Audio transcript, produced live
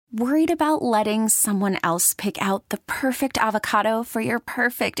Worried about letting someone else pick out the perfect avocado for your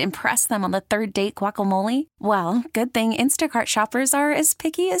perfect impress them on the third date guacamole? Well, good thing Instacart shoppers are as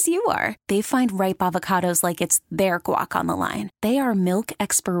picky as you are. They find ripe avocados like it's their guac on the line. They are milk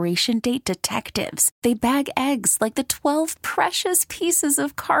expiration date detectives. They bag eggs like the 12 precious pieces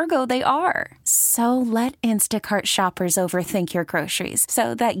of cargo they are. So let Instacart shoppers overthink your groceries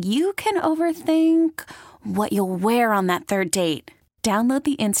so that you can overthink what you'll wear on that third date. Download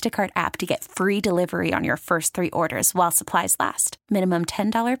the Instacart app to get free delivery on your first 3 orders while supplies last. Minimum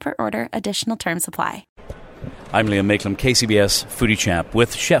 $10 per order. Additional terms apply. I'm Liam Maitland, KCBS Foodie Chap,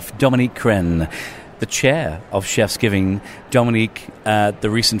 with Chef Dominique Crenn, the chair of Chef's Giving. Dominique, the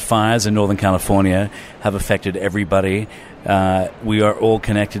recent fires in Northern California have affected everybody. We are all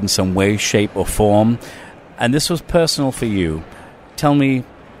connected in some way, shape, or form. And this was personal for you. Tell me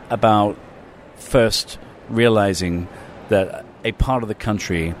about first realizing that a part of the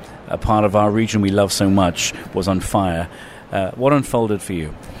country, a part of our region we love so much, was on fire. What unfolded for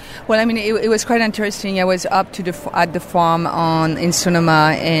you? Well, I mean, it was quite interesting. I was up to at the farm in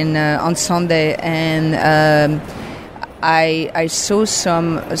Sonoma on Sunday, and I saw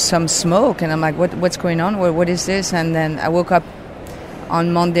some smoke, and I'm like, what's going on? What is this? And then I woke up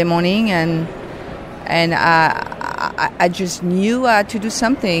on Monday morning, and I just knew I had to do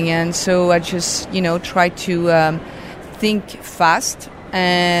something, and so I just tried to think fast,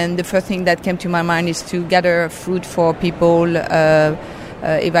 and the first thing that came to my mind is to gather food for people,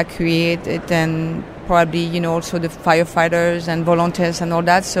 evacuate it, and probably also the firefighters and volunteers and all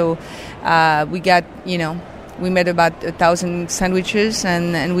that. So we got we made about 1,000 sandwiches,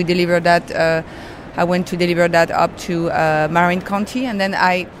 and we delivered that. I went to deliver that up to Marin County, and then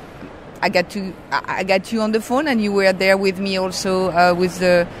I got you on the phone, and you were there with me also with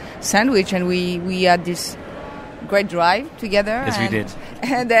the sandwich, and we had this great drive together. Yes, we did.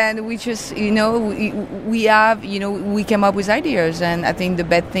 And then we just, we came up with ideas, and I think the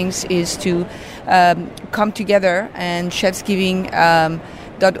best things is to come together, and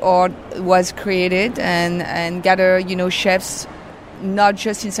chefsgiving.org was created, and gather, chefs, not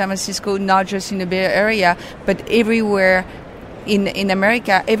just in San Francisco, not just in the Bay Area, but everywhere in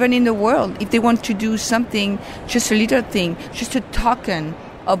America, even in the world. If they want to do something, just a little thing, just a token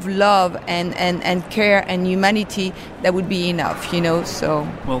of love and care and humanity, that would be enough, so.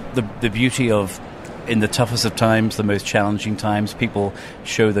 Well, the beauty of, in the toughest of times, the most challenging times, people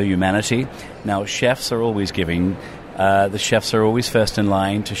show their humanity. Now, chefs are always giving. The chefs are always first in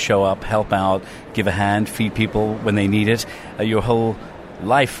line to show up, help out, give a hand, feed people when they need it. Your whole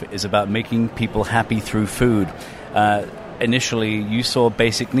life is about making people happy through food. Initially, you saw a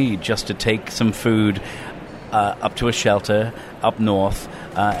basic need just to take some food up to a shelter up north,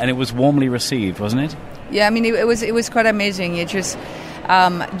 and it was warmly received, wasn't it? Yeah, I mean, it was quite amazing. It just,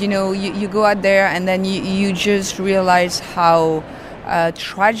 you go out there, and then you just realize how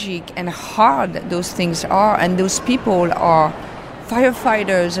tragic and hard those things are, and those people are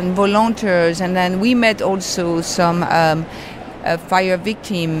firefighters and volunteers, and then we met also some fire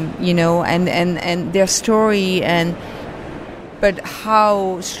victim, and their story, but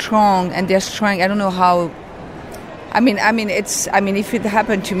how strong, and their strength. I don't know how. I mean, if it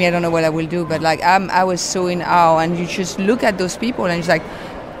happened to me, I don't know what I will do. But I was so in awe, and you just look at those people, and it's like,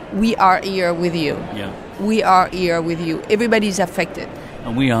 we are here with you. Yeah. We are here with you. Everybody's affected.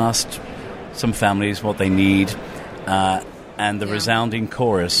 And we asked some families what they need, and the resounding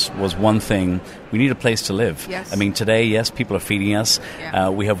chorus was one thing: we need a place to live. Yes. I mean, today, yes, people are feeding us. Yeah.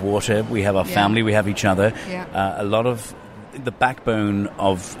 We have water. We have our family. We have each other. Yeah. A lot of the backbone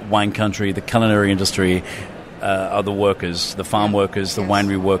of wine country, the culinary industry, are the workers, the farm workers, the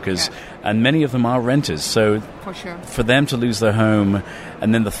winery workers, and many of them are renters. So for sure, for them to lose their home,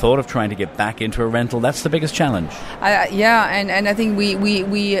 and then the thought of trying to get back into a rental, that's the biggest challenge. And I think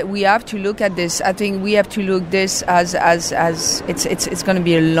we have to look at this. I think we have to look this as it's going to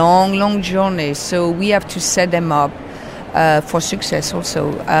be a long journey. So we have to set them up for success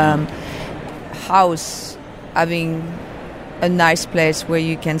also. House, having a nice place where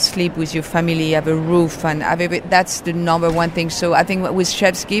you can sleep with your family, have a roof, and that's the number one thing. So I think with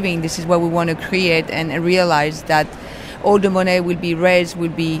Chef's Giving, this is what we want to create, and realize that all the money will be raised, will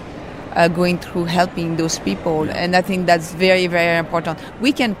be going through helping those people, and I think that's very, very important.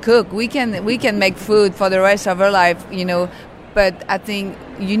 We can cook, we can make food for the rest of our life, but I think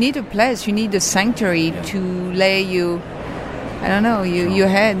you need a place, you need a sanctuary to lay you. I don't know, your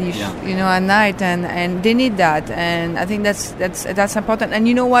head, at night, and they need that, and I think that's important. And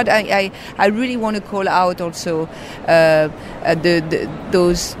you know what? I really want to call out also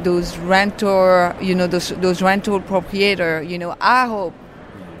those rental, those rental proprietor. I hope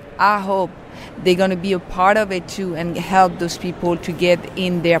I hope they're going to be a part of it too and help those people to get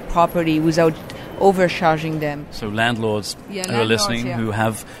in their property without overcharging them. So landlords who are landlords, listening, who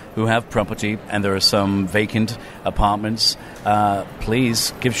have property, and there are some vacant apartments,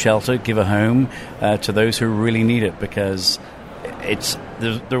 please give shelter, give a home to those who really need it, because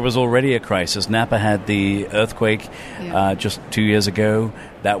there was already a crisis. Napa had the earthquake just 2 years ago.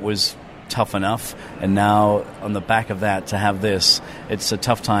 That was tough enough, and now on the back of that to have this, it's a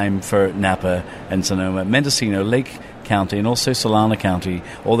tough time for Napa and Sonoma. Mendocino, Lake County, and also Solana County,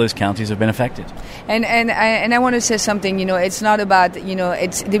 all those counties have been affected. And I want to say something, it's not about,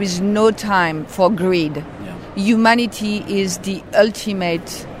 there is no time for greed. Yeah. Humanity is the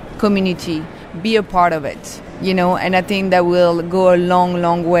ultimate community. Be a part of it, and I think that will go a long,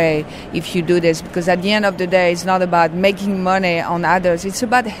 long way if you do this, because at the end of the day, it's not about making money on others, it's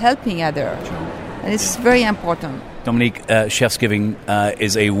about helping others. And it's very important. Dominique, Chef's Giving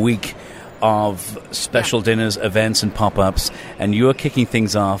is a week of special dinners, events, and pop-ups, and you are kicking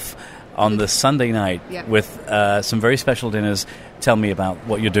things off on the Sunday night with some very special dinners. Tell me about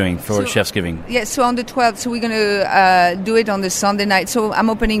what you're doing for Chef's Giving. Yeah, so on the 12th, so we're going to do it on the Sunday night. So I'm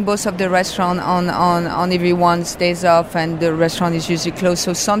opening both of the restaurant on everyone's days off, and the restaurant is usually closed.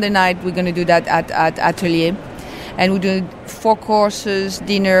 So Sunday night, we're going to do that at Atelier. And we do 4 courses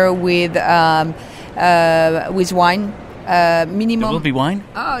dinner with wine. Minimum. There will be wine?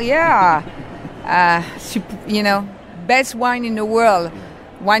 Oh, yeah. Best wine in the world.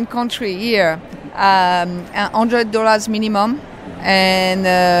 Wine country here. $100 minimum. And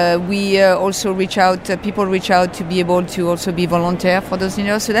we also people reach out to be able to also be volunteer for those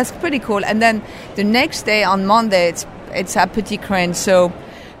dinners. So that's pretty cool. And then the next day on Monday, it's at Petit Crane. So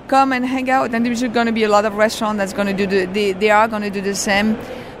come and hang out. And there's going to be a lot of restaurants that's going to do they are going to do the same.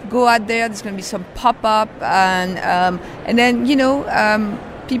 Go out there. There's going to be some pop-up. And then,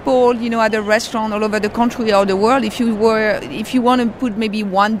 people, at a restaurant all over the country or the world, if you want to put maybe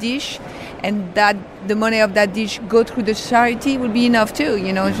one dish and that the money of that dish go through the charity would be enough too,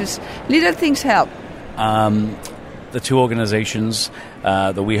 just little things help. The 2 organizations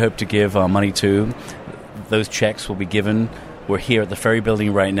that we hope to give our money to, those checks will be given. We're here at the Ferry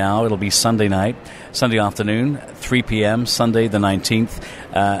Building right now. It'll be Sunday afternoon, 3 p.m., Sunday the 19th.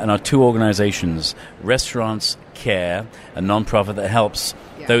 And our 2 organizations, Restaurants Care, a non-profit that helps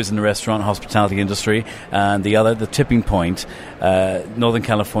those in the restaurant hospitality industry, and the other, the Tipping Point, Northern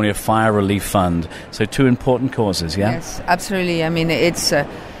California Fire Relief Fund. So 2 important causes, yeah? Yes, absolutely. I mean, it's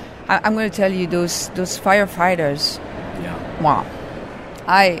I'm going to tell you, those firefighters, wow.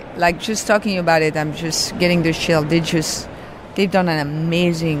 I like just talking about it, I'm just getting the chill. They've done an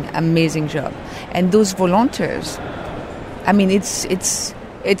amazing job. And those volunteers, I mean, it's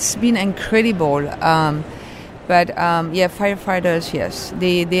been incredible. But firefighters, yes,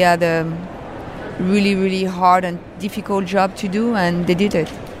 they had a really, really hard and difficult job to do, and they did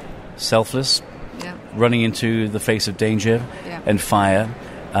it. Selfless, running into the face of danger and fire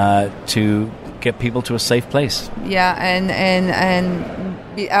to get people to a safe place. Yeah, and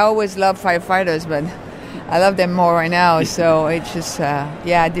I always love firefighters, but I love them more right now. So it's just,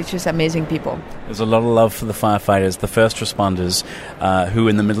 they're just amazing people. There's a lot of love for the firefighters, the first responders, who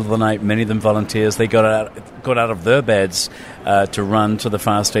in the middle of the night, many of them volunteers, they got out of their beds to run to the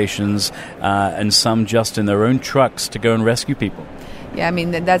fire stations, and some just in their own trucks to go and rescue people. Yeah, I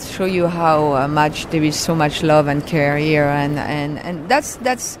mean, that shows you how much there is so much love and care here, and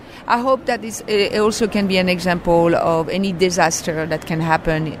that's. I hope that it also can be an example of any disaster that can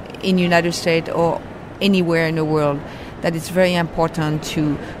happen in the United States or anywhere in the world, that it's very important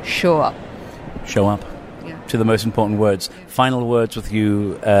to show up. Show up. Yeah. To the most important words. Final words with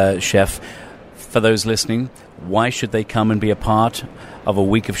you, Chef. For those listening, why should they come and be a part of a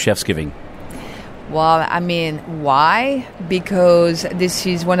week of Chef's Giving? Well, I mean, why? Because this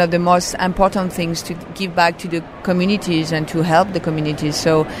is one of the most important things, to give back to the communities and to help the communities.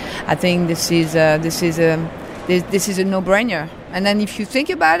 So I think this is a no-brainer. And then if you think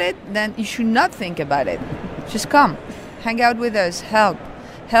about it, then you should not think about it. Just come, hang out with us, help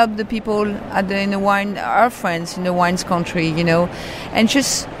the people in the wine, our friends in the wines country, and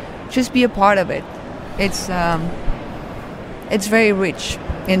just be a part of it. It's very rich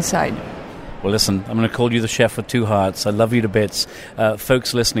inside. Well, listen, I'm going to call you the chef with 2 hearts. I love you to bits.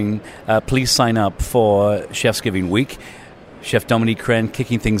 Folks listening, please sign up for Chef's Giving Week. Chef Dominique Crenn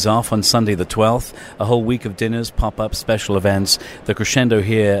kicking things off on Sunday the 12th. A whole week of dinners, pop-ups, special events. The Crescendo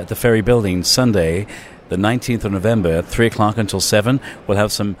here at the Ferry Building Sunday, the 19th of November, 3 o'clock until 7. We'll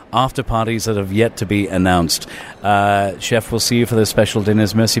have some after parties that have yet to be announced. Chef, we'll see you for those special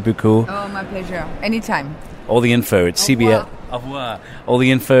dinners. Merci beaucoup. Oh, my pleasure. Anytime. All the info at CBS. Au revoir. All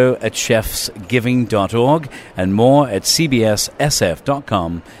the info at chefsgiving.org and more at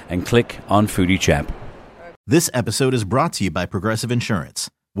cbssf.com and click on Foodie Chap. This episode is brought to you by Progressive Insurance.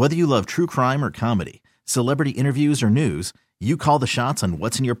 Whether you love true crime or comedy, celebrity interviews or news, you call the shots on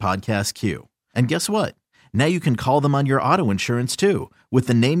what's in your podcast queue. And guess what? Now you can call them on your auto insurance too with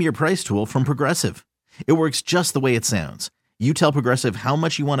the Name Your Price tool from Progressive. It works just the way it sounds. You tell Progressive how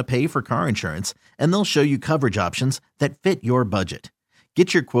much you want to pay for car insurance, and they'll show you coverage options that fit your budget.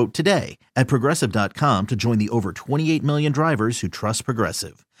 Get your quote today at Progressive.com to join the over 28 million drivers who trust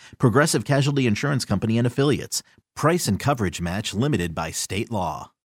Progressive. Progressive Casualty Insurance Company and Affiliates. Price and coverage match limited by state law.